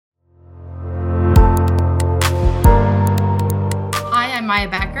Maia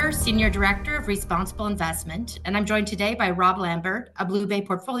Becker, Senior Director of Responsible Investment, and I'm joined today by Rob Lambert, a Blue Bay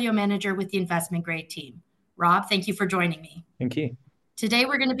Portfolio Manager with the Investment Grade team. Rob, thank you for joining me. Thank you. Today,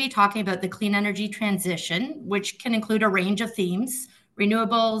 we're going to be talking about the clean energy transition, which can include a range of themes: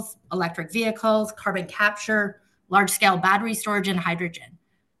 renewables, electric vehicles, carbon capture, large-scale battery storage, and hydrogen.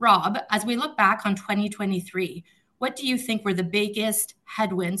 Rob, as we look back on 2023, what do you think were the biggest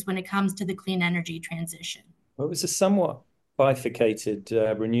headwinds when it comes to the clean energy transition? Well, it was a somewhat bifurcated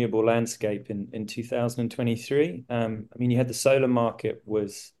renewable landscape in 2023. You had the solar market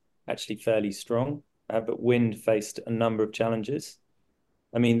was actually fairly strong, but wind faced a number of challenges.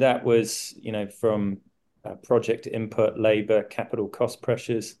 That was, from project input, labor, capital cost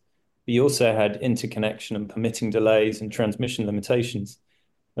pressures. But you also had interconnection and permitting delays and transmission limitations.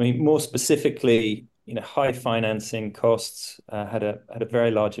 More specifically, high financing costs had a very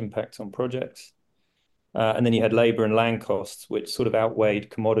large impact on projects. And then you had labor and land costs, which sort of outweighed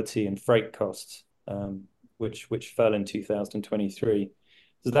commodity and freight costs, which fell in 2023.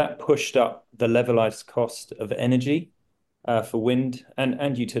 So that pushed up the levelized cost of energy for wind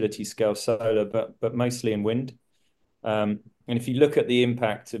and utility scale solar, but mostly in wind. And if you look at the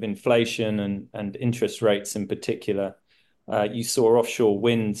impact of inflation and interest rates in particular, you saw offshore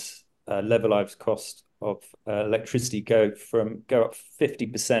wind's levelized cost of electricity go up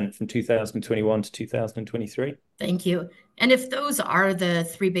 50% from 2021 to 2023. Thank you. And if those are the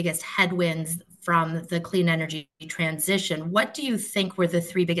three biggest headwinds from the clean energy transition, what do you think were the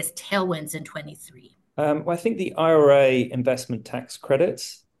three biggest tailwinds in 23? Well, I think the IRA investment tax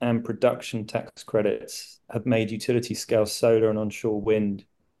credits and production tax credits have made utility scale solar and onshore wind,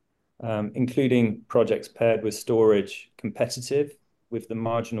 including projects paired with storage, competitive with the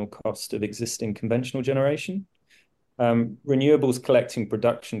marginal cost of existing conventional generation. Renewables collecting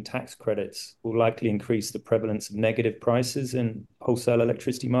production tax credits will likely increase the prevalence of negative prices in wholesale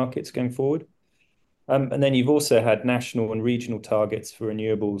electricity markets going forward. And then you've also had national and regional targets for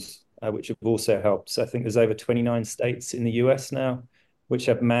renewables, which have also helped. So I think there's over 29 states in the US now, which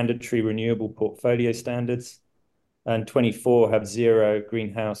have mandatory renewable portfolio standards, and 24 have zero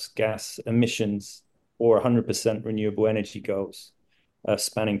greenhouse gas emissions or 100% renewable energy goals,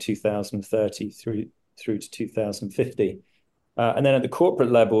 spanning 2030 through to 2050. And then at the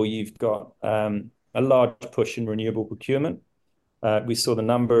corporate level, you've got a large push in renewable procurement. We saw the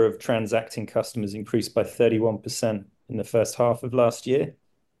number of transacting customers increase by 31% in the first half of last year,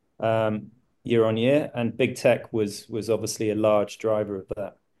 year on year, and big tech was obviously a large driver of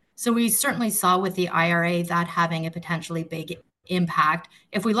that. So we certainly saw with the IRA that having a potentially big impact.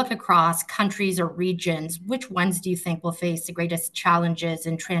 If we look across countries or regions, which ones do you think will face the greatest challenges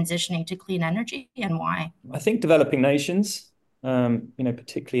in transitioning to clean energy and why? I think developing nations,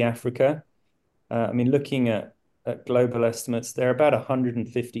 particularly Africa. Looking at global estimates, there are about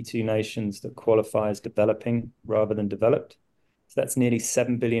 152 nations that qualify as developing rather than developed. So that's nearly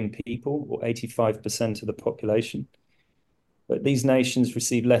 7 billion people, or 85% of the population. But these nations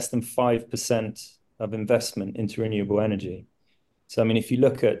receive less than 5% of investment into renewable energy. So, if you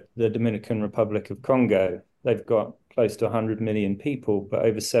look at the Dominican Republic of Congo, they've got close to 100 million people, but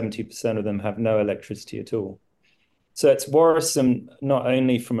over 70% of them have no electricity at all. So it's worrisome, not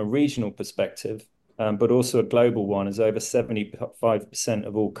only from a regional perspective, but also a global one, as over 75%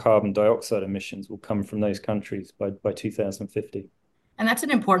 of all carbon dioxide emissions will come from those countries by 2050. And that's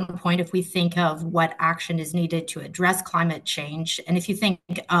an important point if we think of what action is needed to address climate change. And if you think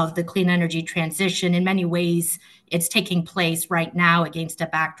of the clean energy transition, in many ways, it's taking place right now against a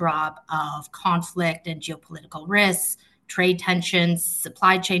backdrop of conflict and geopolitical risks, trade tensions,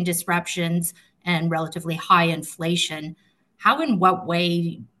 supply chain disruptions, and relatively high inflation. How and what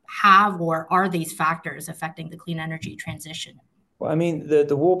way have or are these factors affecting the clean energy transition? Well,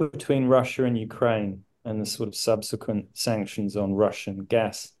 the war between Russia and Ukraine and the sort of subsequent sanctions on Russian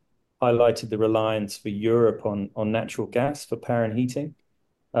gas highlighted the reliance for Europe on natural gas for power and heating.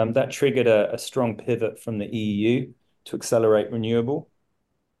 That triggered a strong pivot from the EU to accelerate renewable.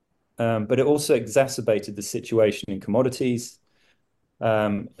 But it also exacerbated the situation in commodities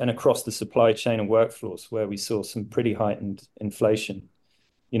and across the supply chain and workforce, where we saw some pretty heightened inflation.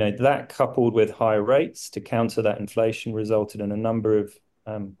 That coupled with higher rates to counter that inflation resulted in a number of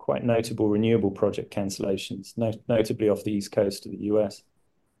quite notable renewable project cancellations, notably off the east coast of the US.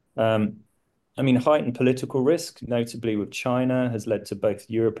 Heightened political risk, notably with China, has led to both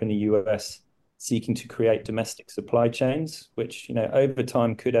Europe and the US seeking to create domestic supply chains, which, over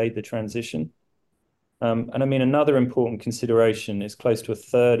time could aid the transition. Another important consideration is close to a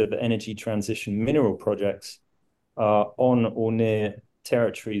third of energy transition mineral projects are on or near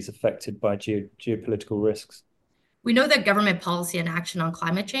territories affected by geopolitical risks. We know that government policy and action on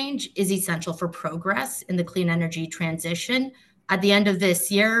climate change is essential for progress in the clean energy transition. At the end of this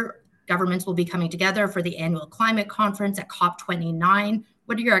year, governments will be coming together for the annual climate conference at COP29.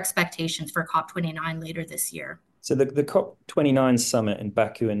 What are your expectations for COP29 later this year? So the COP29 summit in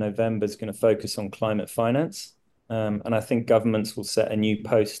Baku in November is going to focus on climate finance. And I think governments will set a new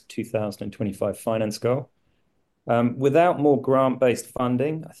post-2025 finance goal. Without more grant-based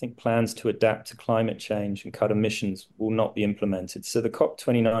funding, I think plans to adapt to climate change and cut emissions will not be implemented. So the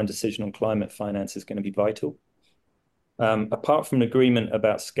COP29 decision on climate finance is going to be vital. Apart from an agreement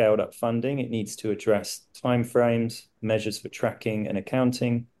about scaled-up funding, it needs to address timeframes, measures for tracking and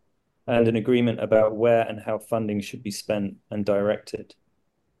accounting, and an agreement about where and how funding should be spent and directed.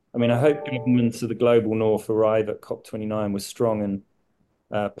 I mean, I hope governments of the global north arrive at COP29 with strong and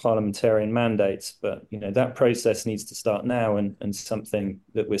parliamentarian mandates, but that process needs to start now. And something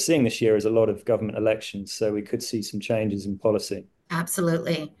that we're seeing this year is a lot of government elections, so we could see some changes in policy.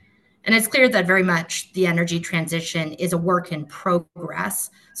 Absolutely. And it's clear that very much the energy transition is a work in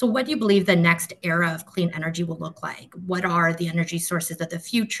progress. So what do you believe the next era of clean energy will look like? What are the energy sources of the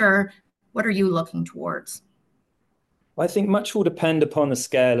future? What are you looking towards? I think much will depend upon the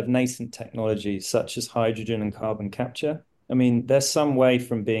scale of nascent technologies such as hydrogen and carbon capture. I mean, there's some way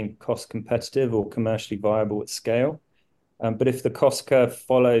from being cost competitive or commercially viable at scale. But if the cost curve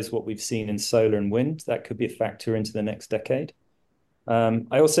follows what we've seen in solar and wind, that could be a factor into the next decade.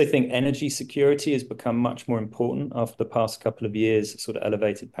 I also think energy security has become much more important after the past couple of years of sort of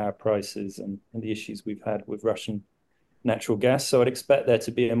elevated power prices and the issues we've had with Russian natural gas. So I'd expect there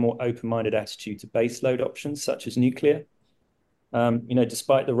to be a more open-minded attitude to baseload options such as nuclear.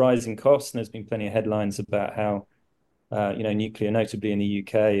 Despite the rising costs, and there's been plenty of headlines about how nuclear, notably in the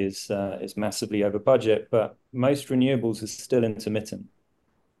UK, is massively over budget, but most renewables are still intermittent.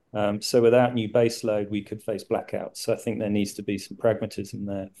 So without new baseload, we could face blackouts. So I think there needs to be some pragmatism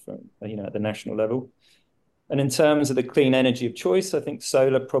there from, at the national level. And in terms of the clean energy of choice, I think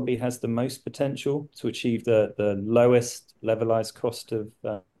solar probably has the most potential to achieve the lowest levelized cost of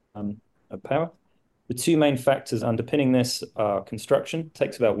power. The two main factors underpinning this are construction. It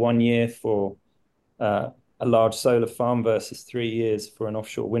takes about 1 year for a large solar farm versus 3 years for an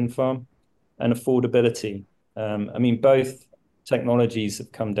offshore wind farm, and affordability. I mean, both technologies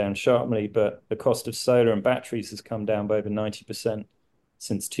have come down sharply, but the cost of solar and batteries has come down by over 90%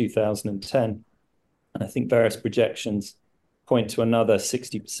 since 2010. And I think various projections point to another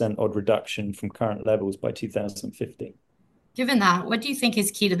 60% odd reduction from current levels by 2050. Given that, what do you think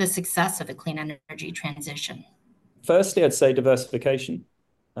is key to the success of a clean energy transition? Firstly, I'd say diversification.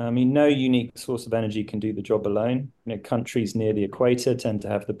 I mean, no unique source of energy can do the job alone. Countries near the equator tend to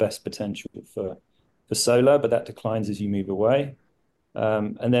have the best potential for solar, but that declines as you move away.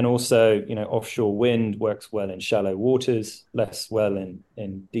 And then also, offshore wind works well in shallow waters, less well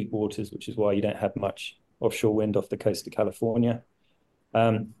in deep waters, which is why you don't have much offshore wind off the coast of California.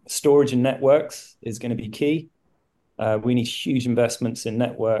 Storage and networks is going to be key. We need huge investments in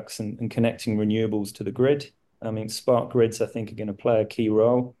networks and connecting renewables to the grid. I mean, smart grids, I think, are going to play a key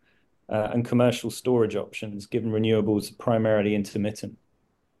role, and commercial storage options, given renewables are primarily intermittent.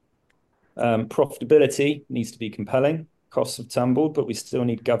 Profitability needs to be compelling. Costs have tumbled, but we still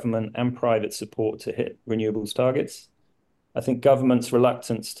need government and private support to hit renewables targets. I think government's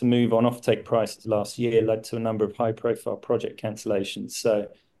reluctance to move on offtake prices last year led to a number of high-profile project cancellations. So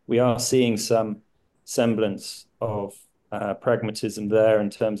we are seeing some semblance of pragmatism there in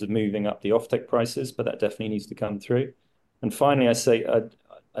terms of moving up the offtake prices, but that definitely needs to come through. And finally, I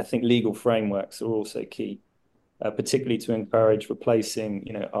think legal frameworks are also key, particularly to encourage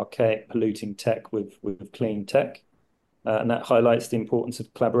replacing, archaic polluting tech with clean tech. And that highlights the importance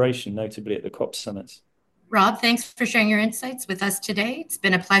of collaboration, notably at the COP summits. Rob, thanks for sharing your insights with us today. It's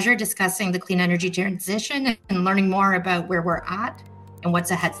been a pleasure discussing the clean energy transition and learning more about where we're at and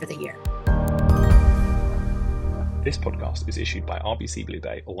what's ahead for the year. This podcast is issued by RBC Blue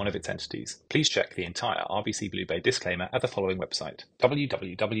Bay or one of its entities. Please check the entire RBC Blue Bay disclaimer at the following website,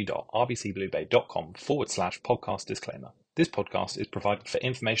 www.rbcbluebay.com/podcast disclaimer. This podcast is provided for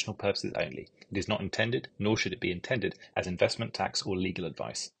informational purposes only. It is not intended, nor should it be intended, as investment, tax, or legal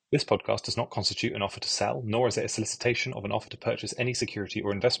advice. This podcast does not constitute an offer to sell, nor is it a solicitation of an offer to purchase any security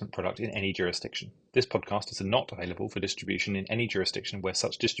or investment product in any jurisdiction. This podcast is not available for distribution in any jurisdiction where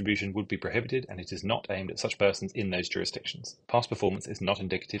such distribution would be prohibited, and it is not aimed at such persons in those jurisdictions. Past performance is not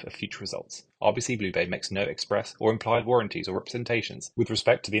indicative of future results. RBC Blue Bay makes no express or implied warranties or representations with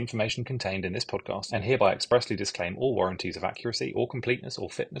respect to the information contained in this podcast, and hereby expressly disclaim all warranties of accuracy or completeness or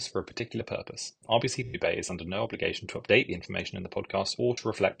fitness for a particular purpose. RBC Blue Bay is under no obligation to update the information in the podcast or to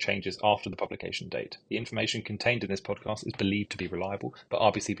reflect changes after the publication date. The information contained in this podcast is believed to be reliable, but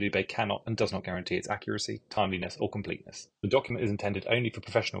RBC Blue Bay cannot and does not guarantee its accuracy, timeliness, or completeness. The document is intended only for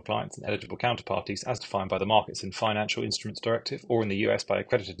professional clients and eligible counterparties as defined by the Markets in Financial Instruments Directive, or in the US by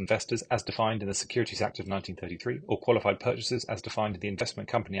accredited investors as defined in the Securities Act of 1933, or qualified purchasers as defined in the Investment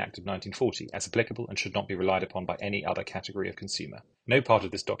Company Act of 1940, as applicable, and should not be relied upon by any other category of consumer. No part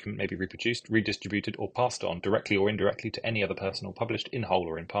of this document may be reproduced, redistributed, or passed on, directly or indirectly, to any other person or published in whole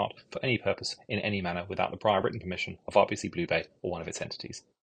or in part, for any purpose, in any manner, without the prior written permission of RBC Blue Bay or one of its entities.